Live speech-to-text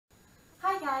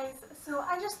guys, so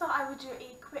I just thought I would do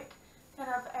a quick kind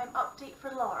of update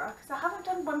for Laura because I haven't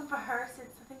done one for her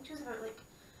since I think she was about like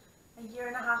a year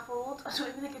and a half old. I don't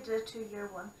even think I did a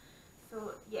 2-year one.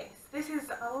 So yes, this is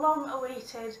a long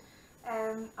awaited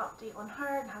update on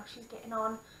her and how she's getting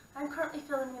on. I'm currently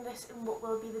filming this in what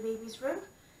will be the baby's room.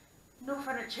 No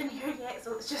furniture in here yet,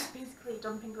 so it's just basically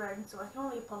dumping ground, so I can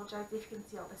only apologise if you can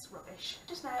see all this rubbish.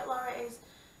 Just now Laura is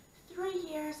 3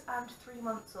 years and 3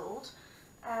 months old.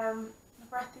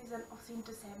 Her birthday is obviously in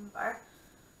December.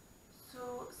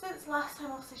 So since last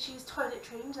time obviously she's toilet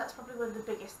trained, that's probably one of the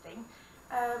biggest thing.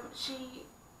 She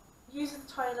uses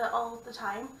the toilet all the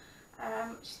time.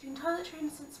 She's been toilet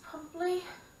trained since probably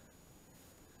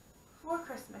before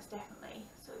Christmas definitely.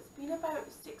 So it's been about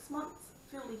 6 months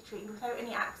fully trained without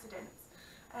any accidents.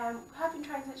 We have been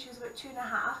trying since she was about 2 and a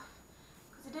half.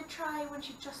 I did try when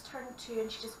she just turned 2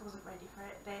 and she just wasn't ready for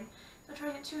it then. So I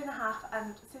tried at 2 and a half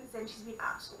and since then she's been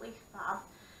absolutely fab.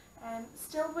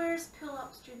 Still wears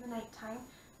pull-ups during the night time,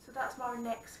 so that's our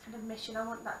next kind of mission. I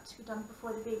want that to be done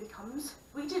before the baby comes.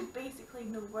 We did basically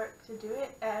no work to do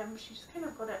it. She just kind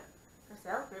of got it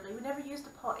herself really. We never used a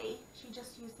potty, she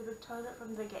just used the big toilet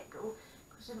from the get-go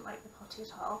because she didn't like the potty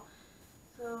at all.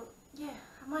 So yeah,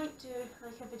 I might do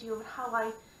like a video of how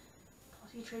I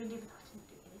potty trained even though I didn't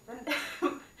do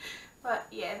anything. But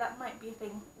yeah, that might be a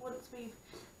thing. Once we've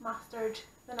mastered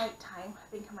the night time,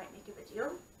 I think I might make a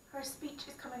video. Her speech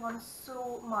is coming on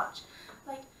so much.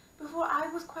 Like before I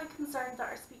was quite concerned that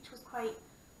her speech was quite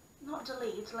not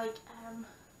delayed, like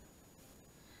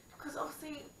because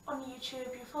obviously on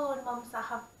YouTube you're following mums that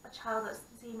have a child that's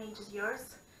the same age as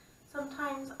yours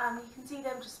sometimes, and you can see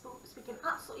them just speaking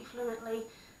absolutely fluently,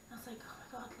 and I was like, oh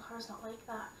my god, Laura's not like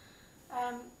that.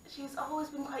 She's always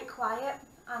been quite quiet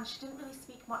and she didn't really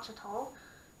speak much at all,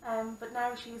 but now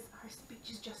her speech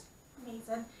is just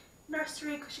amazing.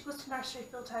 Nursery, because she goes to nursery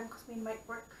full time because me and Mike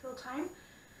work full time,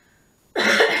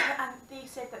 and they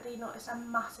said that they noticed a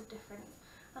massive difference,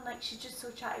 and like she's just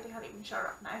so chatty they can't even shut her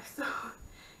up now. So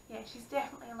yeah, she's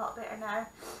definitely a lot better now.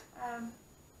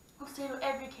 Obviously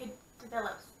every kid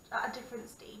develops at a different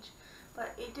stage,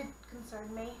 but it did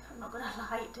concern me, I'm not gonna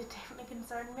lie, it did definitely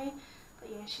concern me. But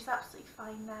yeah, she's absolutely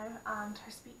fine now and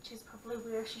her speech is probably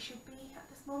where she should be at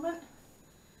this moment.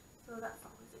 So that's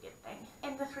always a good thing.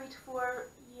 In the 3 to 4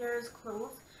 years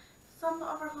clothes, some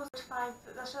of her clothes are 5,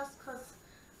 but that's just because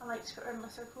I like to put her in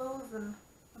lesser clothes and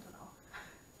I don't know.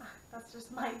 That's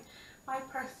just my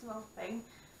personal thing.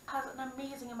 Has an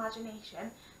amazing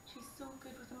imagination. She's so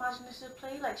good with imaginative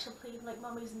play, like she'll play with like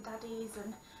mummies and daddies,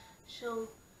 and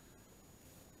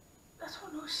I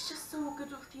don't know, she's just so good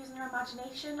with using her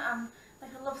imagination, and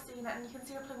like I love seeing it, and you can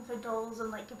see her playing with her dolls and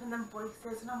like giving them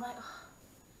voices, and I'm like, oh.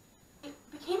 It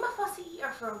became a fussy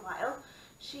eater for a while.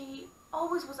 She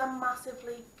always was a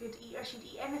massively good eater. She'd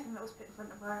eat anything that was put in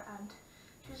front of her and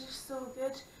she was just so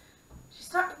good. She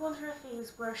started going through a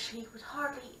phase where she would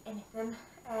hardly eat anything.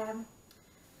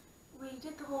 We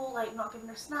did the whole like not giving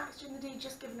her snacks during the day,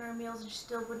 just giving her meals, and she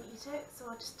still wouldn't eat it, so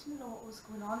I just didn't know what was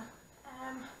going on.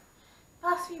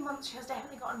 Past few months she has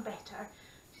definitely gotten better.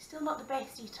 She's still not the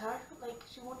best eater, like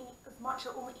she won't eat as much,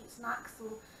 she'll only eat snacks,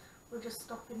 so we're just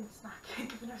stopping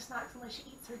giving her snacks unless she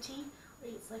eats her tea or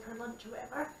eats like her lunch or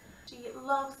whatever. She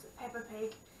loves Peppa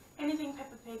Pig, anything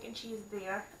Peppa Pig, and she is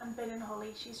there. And Ben and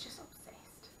Holly, she's just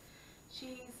obsessed.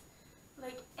 She's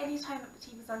like, anytime that the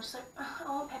TV's on, she's like,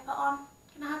 I want Peppa on.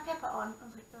 Can I have Peppa on? I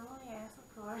was like, oh yes,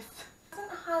 of course. She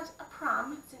hasn't had a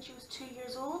pram since she was 2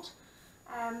 years old.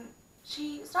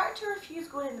 She started to refuse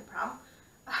going in the pram.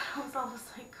 I was always like,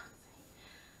 God's sake.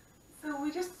 So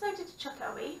we just decided to chuck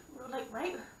it away. We were like,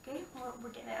 right, okay, we're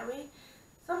getting it away.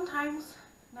 Sometimes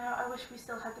now I wish we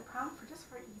still had the pram for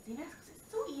easiness, because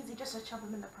it's so easy just to shove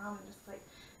them in the pram and just like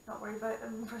not worry about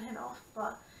them running off.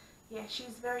 But yeah,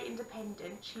 she's very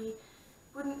independent. She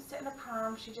wouldn't sit in a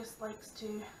pram. She just likes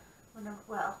to,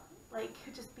 like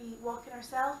just be walking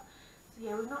herself. So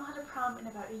yeah, we've not had a pram in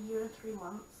about 1 year and 3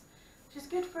 months, which is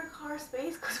good for car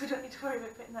space because we don't need to worry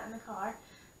about putting that in the car.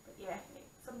 But yeah,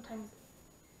 sometimes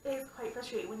it is quite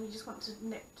frustrating when you just want to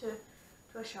nip to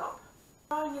a shop.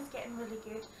 Drawing is getting really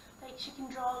good. Like she can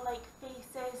draw like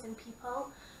faces and people.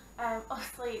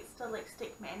 Obviously it's still like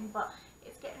stick men, but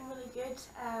it's getting really good.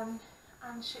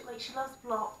 And she loves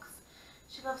blocks.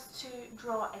 She loves to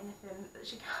draw anything that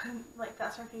she can. Like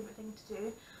that's her favourite thing to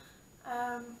do.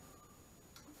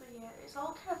 So yeah, it's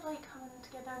all kind of like coming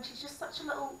together, and she's just such a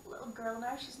little girl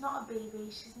now. She's not a baby.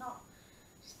 She's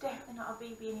definitely not a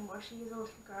baby anymore. She is a little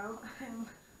girl.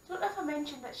 I don't know if I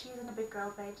mentioned that she's in a big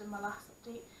girl bed in my last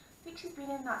update. I think she's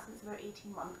been in that since about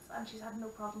 18 months and she's had no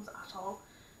problems at all.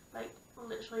 Like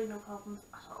literally no problems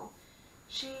at all.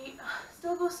 She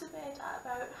still goes to bed at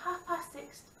about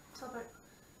 6:30 till about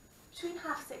between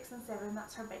 6:30 and 7.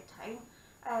 That's her bedtime.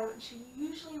 She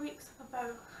usually wakes up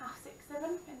about 6:30,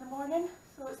 7 in the morning,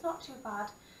 so it's not too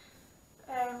bad.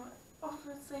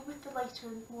 Obviously with the lighter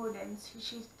mornings,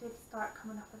 she did start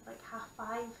coming up at like 5:30.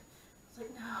 I was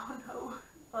like, no.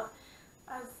 But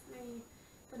as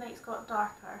the nights got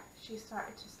darker, she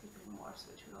started to sleep in more, so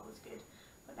which was always good.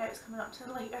 But now it's coming up to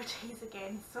the lighter days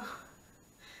again, so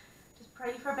just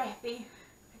pray for Bethy.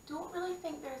 I don't really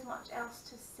think there's much else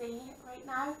to say right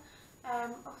now.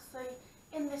 Obviously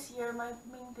in this year my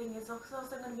main thing is, because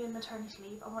also I'm going to be on maternity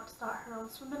leave, I want to start her on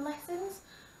swimming lessons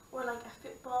or like a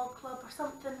football club or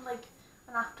something, like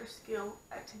an after school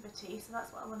activity. So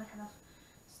that's what I want to kind of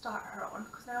start her on,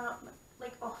 because now I'm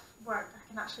like off work, I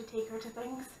can actually take her to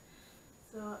things.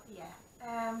 So yeah,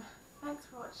 thanks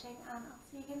for watching and I'll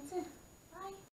see you again soon. Bye!